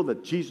high school,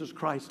 that Jesus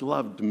Christ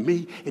loved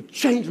me, it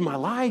changed my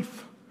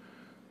life.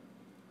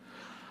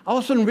 I all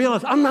of a sudden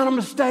realized I'm not a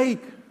mistake.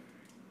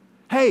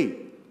 Hey,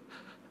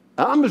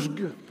 I'm as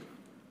good.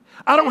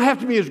 I don't have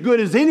to be as good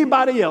as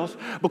anybody else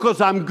because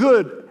I'm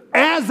good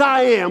as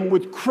I am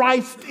with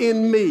Christ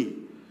in me.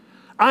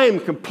 I am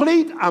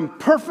complete. I'm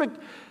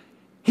perfect.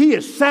 He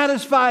is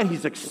satisfied.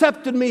 He's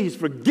accepted me. He's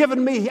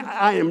forgiven me.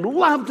 I am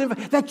loved.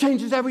 That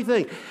changes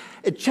everything.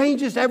 It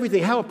changes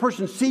everything, how a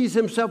person sees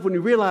himself when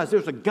you realize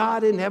there's a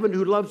God in heaven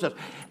who loves us.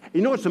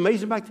 You know what's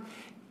amazing about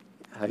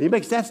it? He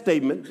makes that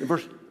statement in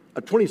verse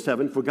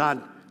 27, for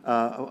God,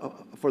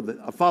 for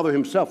the Father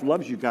himself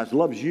loves you guys,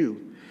 loves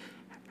you.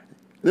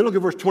 Then look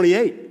at verse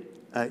 28.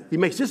 He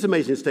makes this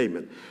amazing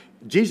statement.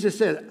 Jesus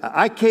said,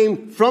 I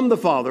came from the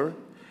Father,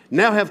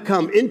 now have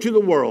come into the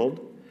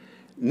world.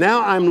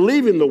 Now I'm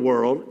leaving the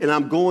world, and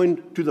I'm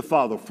going to the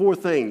Father. 4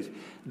 things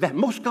that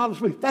most scholars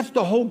believe. That's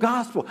the whole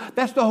gospel.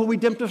 That's the whole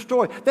redemptive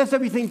story. That's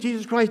everything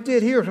Jesus Christ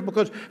did here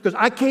because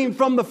I came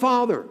from the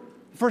Father.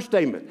 First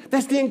statement.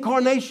 That's the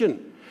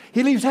incarnation.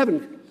 He leaves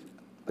heaven,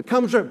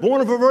 comes there,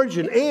 born of a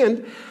virgin,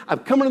 and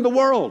I've come into the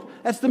world.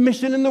 That's the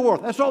mission in the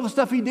world. That's all the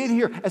stuff he did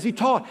here as he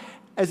taught,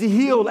 as he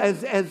healed,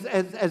 as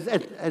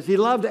he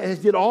loved, as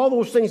he did all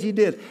those things he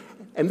did.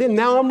 And then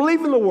now I'm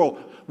leaving the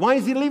world. Why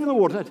is he leaving the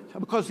world?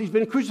 Because he's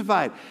been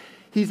crucified.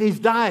 He's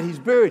died. He's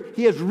buried.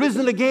 He has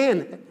risen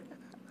again.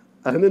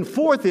 And then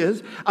 4th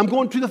is, I'm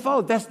going to the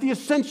Father. That's the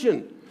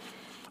ascension.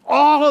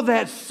 All of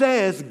that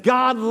says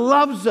God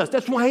loves us.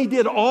 That's why he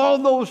did all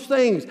those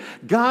things.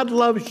 God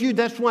loves you.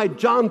 That's why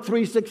John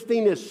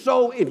 3:16 is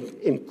so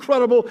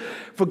incredible.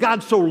 For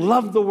God so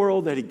loved the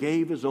world that he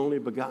gave his only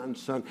begotten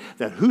Son,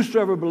 that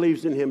whosoever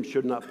believes in him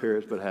should not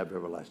perish but have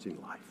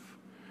everlasting life.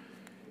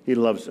 He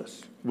loves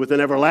us with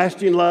an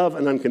everlasting love,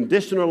 an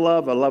unconditional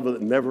love, a love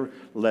that never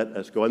let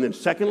us go. And then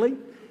secondly,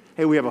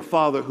 hey, we have a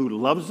Father who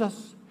loves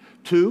us.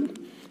 2,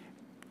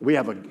 we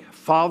have a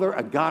Father,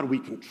 a God we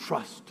can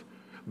trust.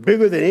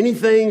 Bigger than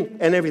anything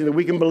and everything that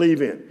we can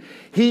believe in.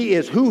 He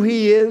is who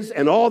he is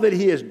and all that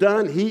he has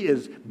done. He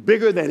is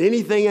bigger than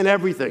anything and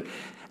everything.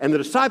 And the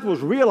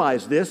disciples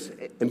realize this,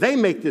 and they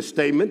make this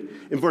statement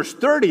in verse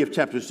 30 of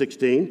chapter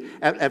 16,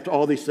 after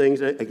all these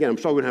things. Again, I'm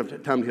sorry we don't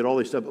have time to hit all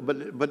these stuff, but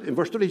in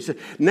verse 30 he said,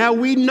 now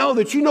we know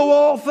that you know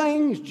all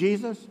things,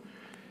 Jesus.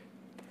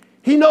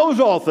 He knows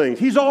all things.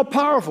 He's all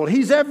powerful.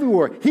 He's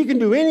everywhere. He can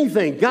do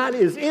anything. God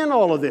is in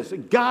all of this.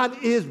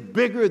 God is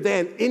bigger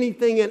than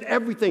anything and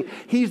everything.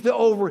 He's the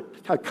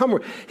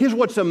overcomer. Here's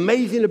what's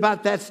amazing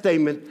about that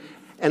statement,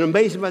 and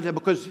amazing about that,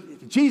 because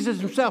Jesus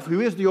himself,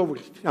 who is the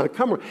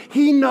overcomer,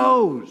 he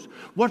knows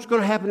what's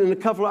going to happen in a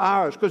couple of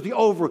hours, because the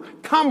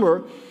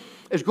overcomer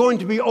is going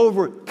to be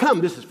overcome.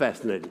 This is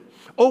fascinating.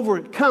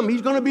 Overcome.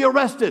 He's going to be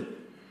arrested.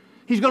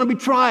 He's going to be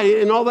tried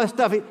and all that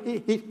stuff.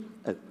 They're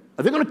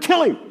going to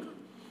kill him.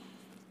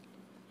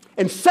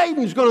 And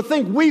Satan's going to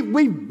think,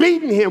 we've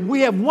beaten him.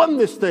 We have won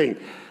this thing.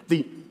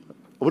 The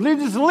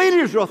religious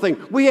leaders will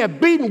think, we have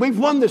beaten, we've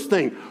won this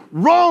thing.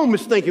 Rome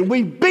is thinking,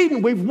 we've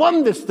beaten, we've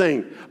won this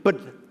thing. But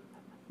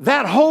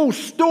that whole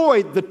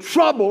story, the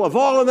trouble of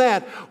all of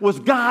that, was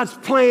God's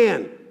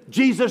plan.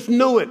 Jesus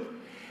knew it.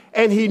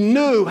 And he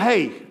knew,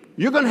 hey,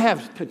 you're going to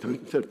have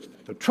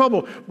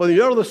trouble. But on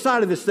the other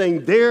side of this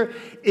thing, there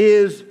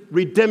is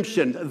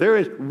redemption. There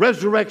is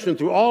resurrection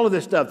through all of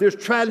this stuff. There's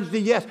tragedy,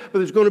 yes, but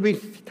there's going to be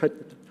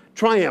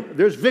triumph.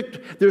 There's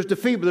there's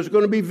defeat, but there's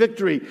going to be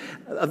victory.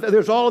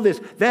 There's all of this.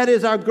 That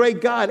is our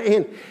great God.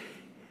 And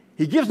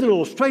he gives an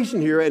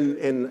illustration here,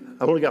 and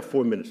I've only got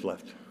 4 minutes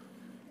left.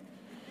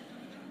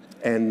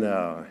 And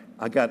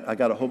I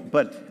got a hope,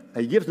 but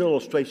he gives an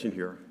illustration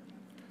here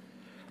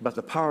about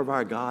the power of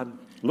our God.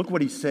 Look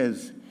what he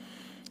says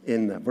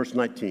in verse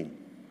 19,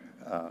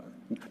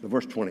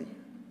 verse 20.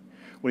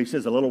 When he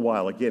says a little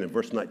while, again in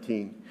verse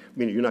 19,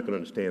 meaning you're not going to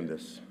understand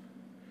this.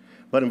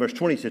 But in verse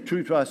 20, he said,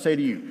 truly I say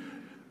to you,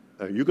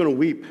 you're going to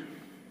weep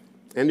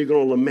and you're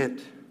going to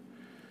lament,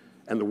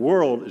 and the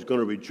world is going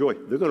to rejoice.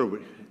 They're going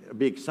to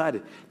be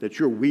excited that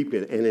you're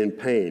weeping and in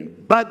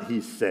pain. But,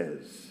 he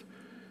says,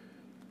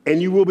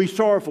 and you will be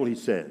sorrowful, he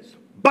says,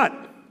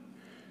 but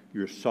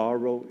your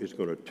sorrow is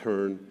going to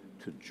turn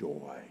to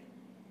joy.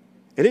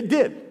 And it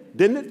did,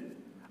 didn't it?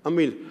 I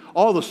mean,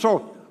 all the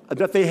sorrow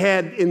that they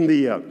had in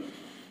the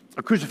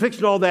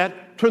crucifixion, all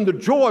that, turned to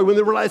joy when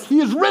they realized he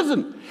is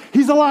risen.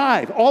 He's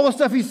alive. All the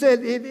stuff he said,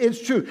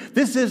 it's true.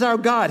 This is our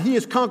God. He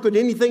has conquered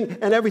anything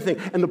and everything.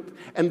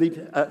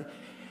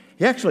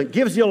 He actually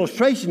gives the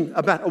illustration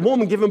about a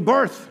woman giving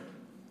birth.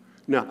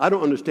 Now, I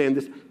don't understand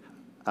this.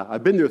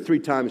 I've been there 3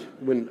 times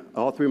when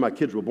all 3 of my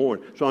kids were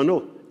born, so I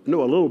know a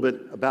little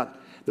bit about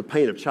the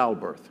pain of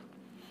childbirth.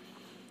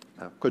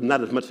 Of course,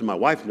 not as much as my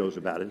wife knows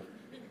about it.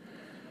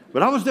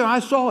 But I was there. I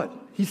saw it.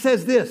 He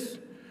says this.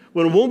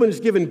 When a woman is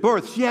giving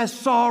birth, she has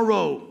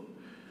sorrow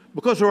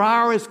because her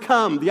hour has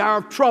come. The hour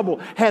of trouble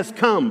has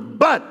come.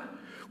 But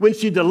when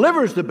she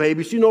delivers the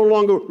baby, she no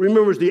longer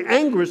remembers the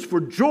anguish for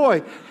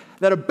joy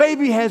that a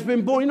baby has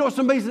been born. You know what's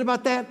amazing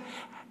about that?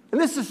 And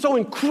this is so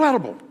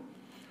incredible.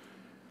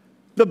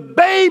 The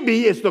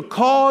baby is the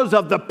cause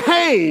of the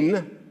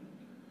pain.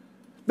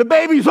 The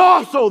baby's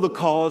also the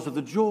cause of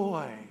the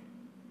joy.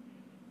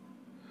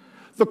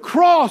 The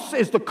cross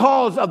is the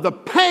cause of the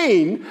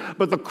pain,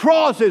 but the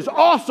cross is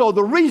also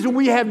the reason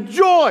we have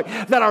joy,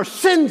 that our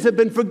sins have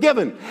been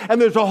forgiven. And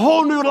there's a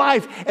whole new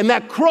life, and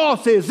that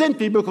cross is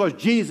empty because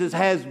Jesus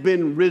has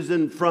been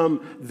risen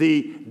from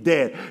the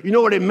dead. You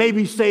know what? It may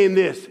be saying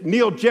this.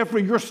 Neil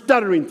Jeffrey, your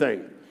stuttering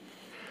thing,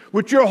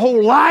 which your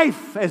whole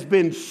life has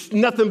been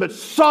nothing but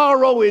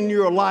sorrow in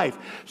your life.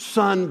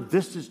 Son,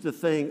 this is the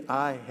thing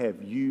I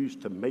have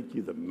used to make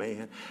you the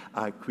man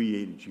I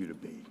created you to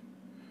be.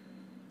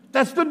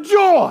 That's the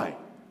joy.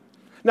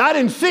 Now, I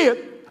didn't see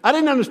it. I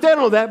didn't understand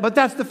all that, but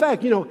that's the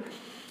fact. You know,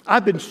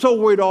 I've been so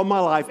worried all my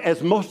life,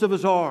 as most of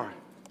us are.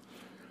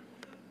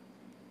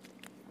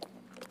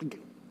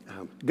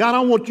 God, I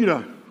want you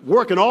to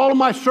work in all of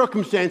my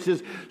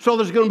circumstances so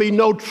there's going to be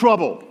no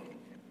trouble.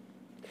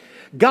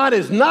 God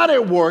is not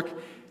at work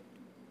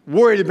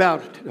worried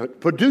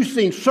about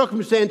producing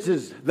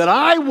circumstances that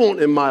I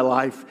want in my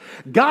life.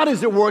 God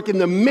is at work in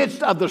the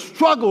midst of the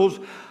struggles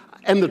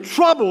and the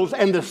troubles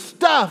and the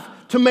stuff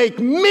to make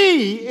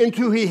me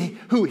into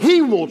who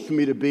he wants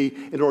me to be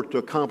in order to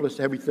accomplish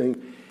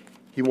everything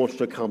he wants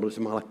to accomplish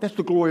in my life. That's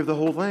the glory of the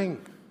whole thing.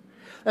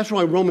 That's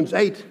why Romans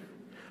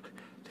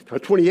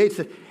 8:28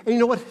 said, and you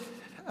know what?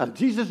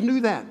 Jesus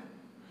knew that.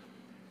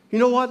 You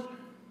know what?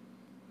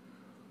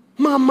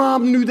 My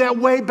mom knew that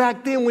way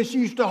back then when she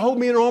used to hold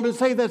me in her arms and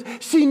say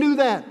that. She knew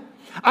that.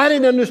 I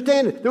didn't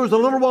understand it. There was a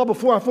little while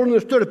before I fully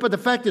understood it, but the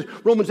fact is,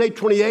 Romans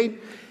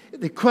 8:28,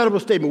 the incredible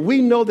statement. We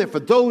know that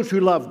for those who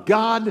love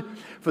God,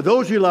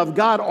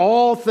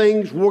 all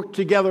things work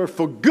together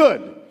for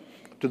good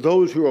to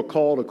those who are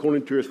called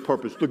according to his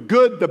purpose. The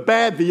good, the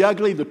bad, the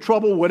ugly, the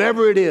trouble,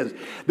 whatever it is.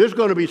 There's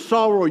going to be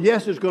sorrow.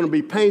 Yes, there's going to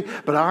be pain,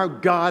 but our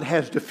God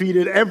has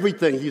defeated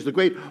everything. He's the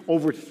great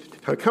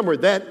overcomer.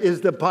 That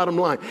is the bottom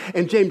line.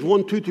 And James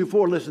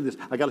 1:2-4, listen to this.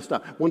 I got to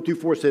stop.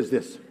 1:4 says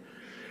this.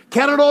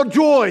 Count it all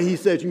joy, he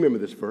says. You remember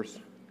this verse.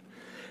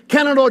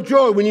 Count it all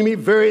joy when you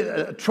meet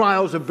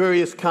trials of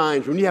various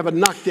kinds, when you have a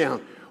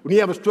knockdown, When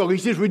you have a struggle, he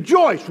says,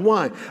 rejoice.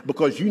 Why?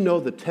 Because you know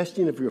the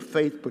testing of your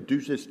faith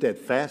produces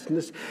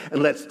steadfastness,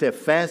 and let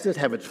steadfastness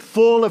have its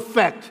full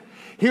effect.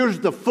 Here's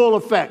the full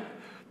effect.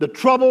 The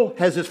trouble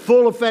has its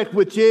full effect,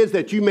 which is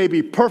that you may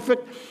be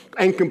perfect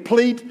and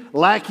complete,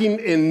 lacking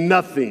in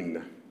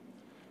nothing.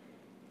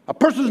 A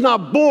person's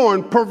not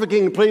born perfect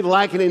and complete,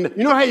 lacking in nothing.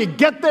 You know how you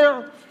get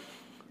there?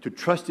 To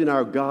trust in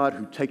our God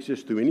who takes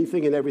us through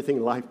anything and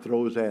everything life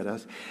throws at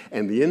us.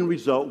 And the end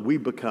result, we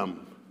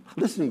become,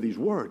 listen to these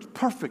words,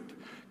 perfect,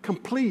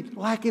 complete,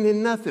 lacking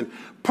in nothing.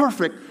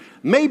 Perfect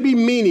may be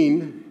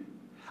meaning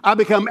I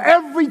become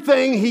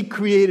everything he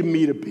created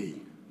me to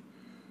be.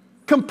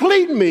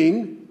 Complete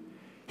mean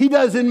he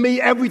does in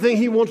me everything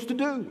he wants to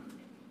do.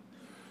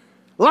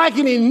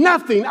 Lacking in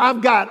nothing,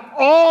 I've got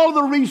all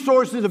the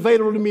resources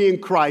available to me in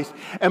Christ.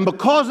 And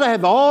because I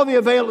have all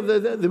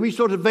the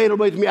resources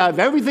available to me, I have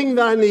everything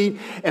that I need,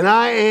 and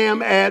I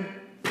am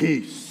at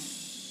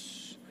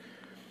peace.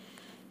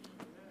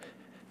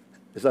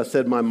 As I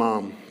said, my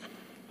mom,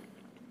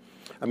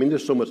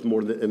 there's so much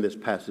more in this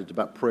passage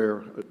about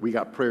prayer. We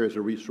got prayer as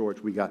a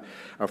resource. We got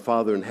our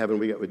Father in heaven.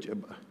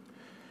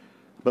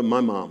 But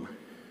my mom,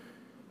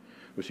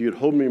 when she would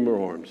hold me in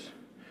her arms,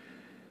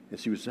 and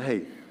she would say,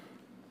 hey,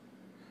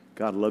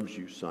 God loves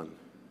you, son.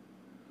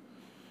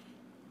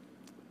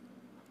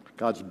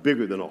 God's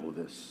bigger than all of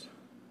this.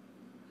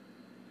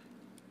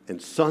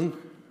 And son,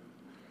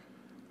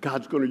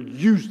 God's going to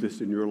use this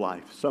in your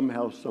life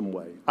somehow, some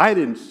way. I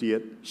didn't see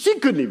it. She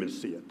couldn't even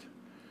see it.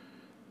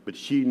 But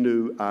she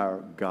knew our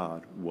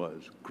God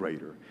was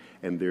greater.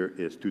 And there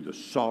is, through the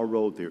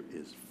sorrow, there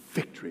is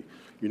victory.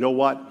 You know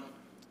what?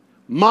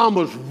 Mom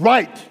was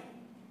right.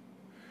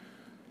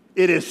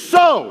 It is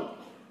so.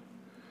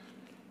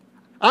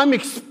 I'm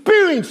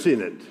experiencing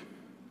it.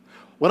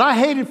 What I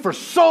hated for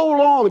so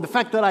long, the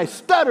fact that I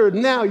stuttered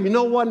now, you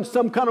know what, in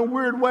some kind of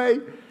weird way,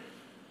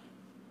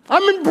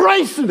 I'm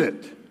embracing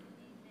it.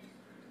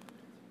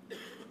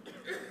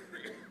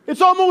 It's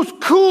almost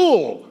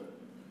cool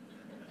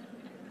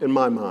in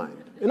my mind.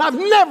 And I've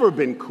never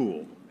been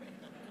cool.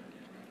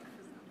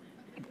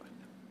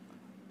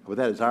 But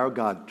that is our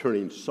God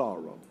turning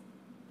sorrow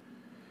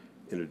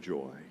into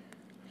joy.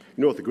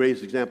 You know what the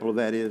greatest example of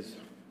that is?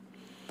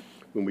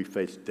 When we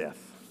face death.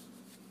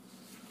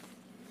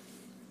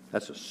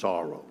 That's a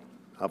sorrow.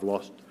 I've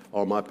lost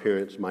all my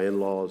parents, my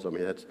in-laws.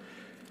 That's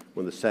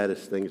one of the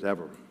saddest things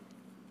ever.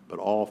 But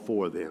all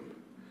four of them,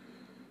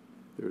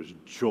 there's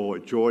joy.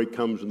 Joy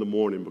comes in the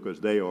morning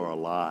because they are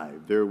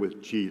alive. They're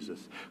with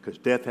Jesus. Because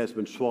death has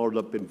been swallowed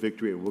up in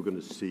victory, and we're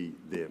going to see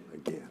them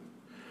again.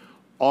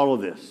 All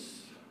of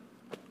this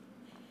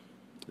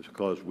is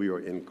because we are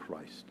in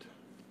Christ.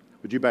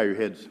 Would you bow your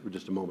heads for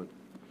just a moment?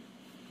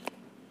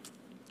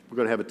 We're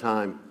going to have a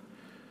time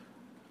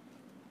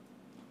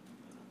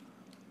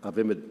of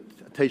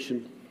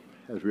invitation,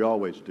 as we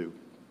always do.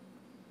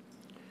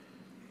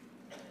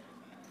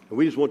 And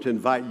we just want to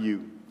invite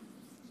you.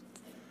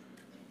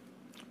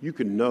 You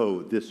can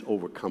know this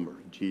overcomer,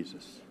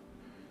 Jesus.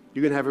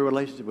 You can have a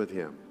relationship with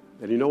him.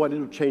 And you know what?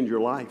 It'll change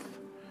your life.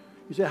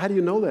 You say, how do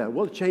you know that?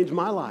 Well, it changed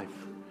my life.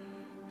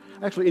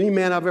 Actually, any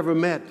man I've ever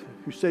met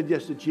who said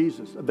yes to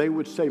Jesus, they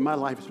would say,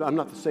 I'm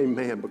not the same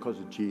man because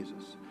of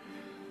Jesus.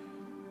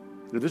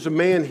 If there's a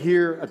man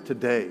here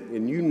today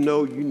and you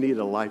know you need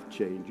a life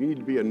change, you need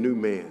to be a new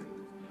man.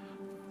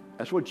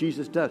 That's what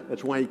Jesus does.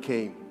 That's why he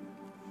came.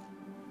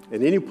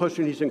 And any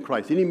person who's in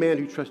Christ, any man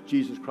who trusts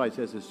Jesus Christ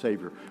as his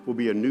Savior will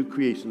be a new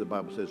creation, the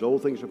Bible says.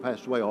 Old things are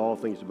passed away, all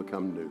things have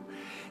become new.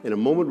 In a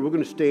moment, we're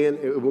going to stand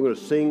and we're going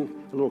to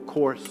sing a little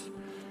chorus.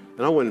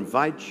 And I want to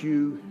invite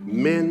you,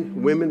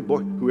 men, women, boy,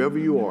 whoever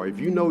you are, if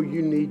you know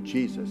you need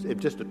Jesus, if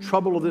just the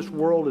trouble of this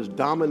world is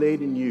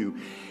dominating you,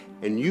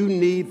 and you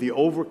need the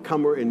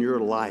overcomer in your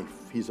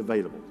life, he's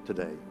available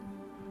today.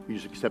 You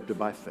just accept it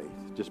by faith.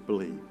 Just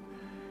believe.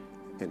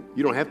 And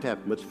you don't have to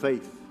have much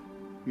faith.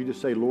 You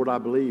just say, Lord, I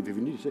believe. If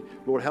you need to say,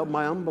 Lord, help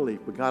my unbelief.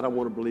 But God, I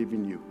want to believe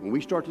in you. When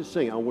we start to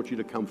sing, I want you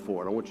to come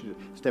forward. I want you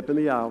to step in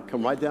the aisle,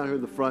 come right down here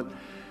in the front.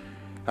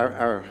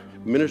 Our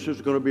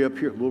ministers are going to be up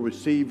here. We'll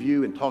receive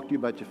you and talk to you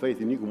about your faith.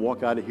 And you can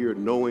walk out of here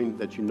knowing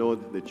that you know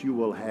that you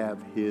will have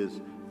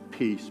his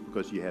peace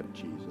because you have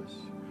Jesus.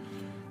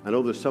 I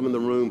know there's some in the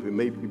room who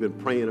maybe you've been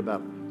praying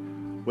about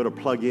where to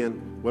plug in,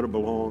 where to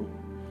belong.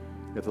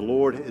 If the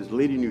Lord is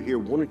leading you here,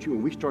 why don't you,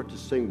 when we start to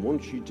sing, why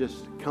don't you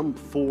just come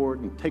forward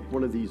and take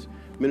one of these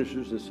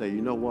ministers and say,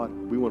 you know what,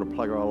 we want to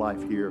plug our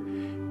life here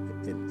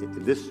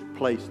in this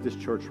place, this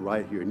church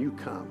right here, and you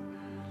come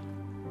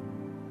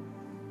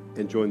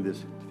and join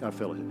this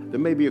fellowship. There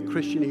may be a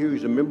Christian here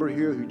who's a member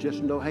here who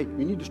just know, hey,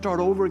 you need to start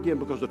over again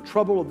because the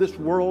trouble of this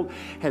world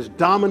has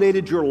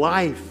dominated your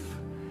life.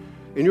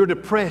 And you're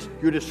depressed,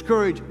 you're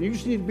discouraged, and you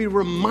just need to be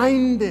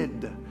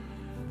reminded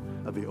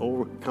of the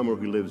overcomer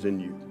who lives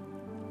in you,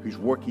 who's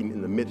working in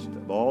the midst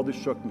of all the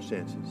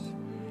circumstances.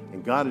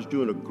 And God is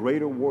doing a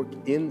greater work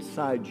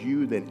inside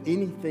you than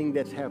anything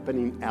that's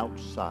happening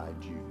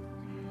outside you.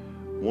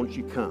 Won't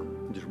you come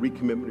and just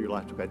recommit your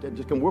life to God?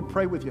 Just come, we'll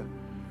pray with you.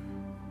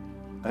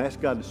 I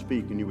ask God to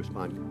speak and you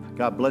respond.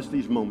 God, bless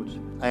these moments.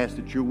 I ask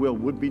that your will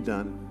would be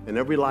done in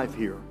every life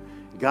here.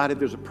 God, if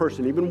there's a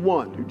person, even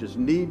one, who just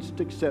needs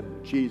to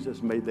accept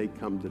Jesus, may they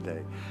come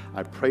today.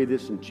 I pray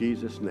this in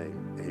Jesus'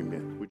 name.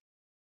 Amen.